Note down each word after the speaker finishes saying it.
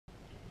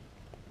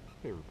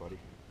Hey everybody,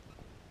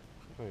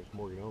 my name is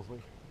Morgan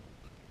Elsley.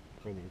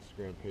 Ran the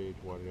Instagram page,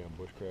 Waterdown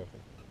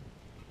Bushcrafting.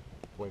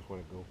 Wife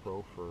wanted a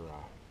GoPro for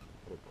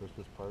their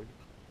Christmas party.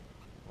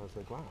 I was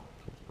like, wow,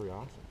 that's pretty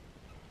awesome.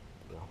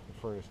 You know, the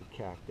furnace had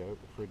cacked out,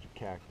 the fridge had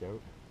cacked out.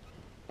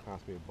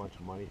 Cost me a bunch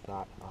of money.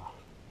 Thought,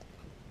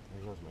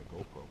 there goes my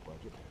GoPro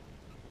budget.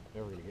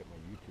 Never gonna get my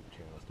YouTube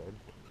channel started.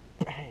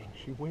 Bang!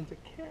 She wins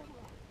a camera.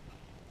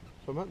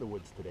 So I'm out in the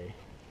woods today,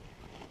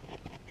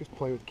 just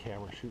playing with the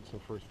camera, shooting some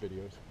first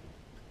videos.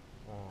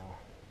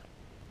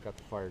 Got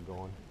the fire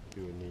going,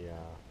 doing the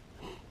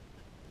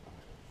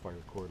fire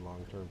cord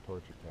long-term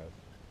torture test.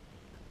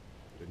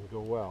 Didn't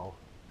go well.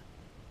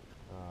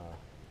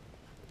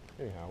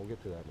 Anyhow, we'll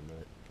get to that in a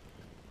minute.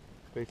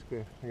 Basically,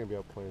 I'm going to be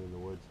out playing in the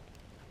woods.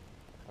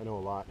 I know a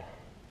lot,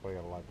 but I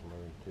got a lot to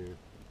learn too.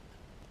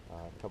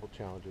 A couple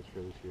challenges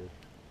for this year.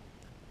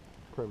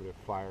 Primitive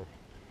fire.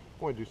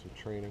 I want to do some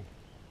training.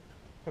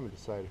 Haven't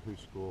decided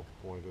whose school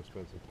I want to go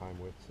spend some time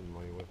with, some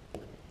money with.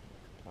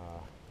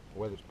 The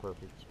weather's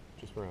perfect.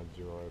 It's just around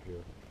 0 out here.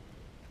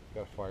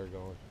 Got a fire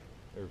going.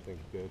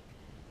 Everything's good.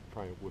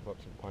 Probably whip up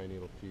some pine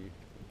needle tea.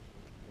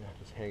 Yeah,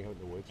 just hang out in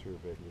the woods for a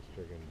bit and just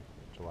freaking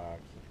chillax.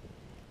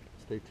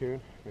 Stay tuned.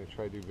 I'm gonna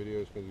try to do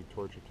videos. Gonna do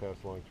torture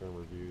tests, long-term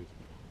reviews.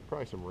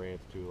 Probably some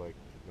rants too, like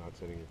not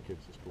sending your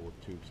kids to school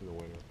with tubes in the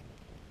winter.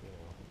 You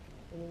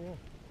know. And then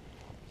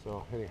yeah.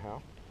 So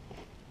anyhow,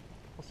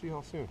 I'll see you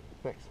all soon.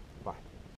 Thanks. Bye.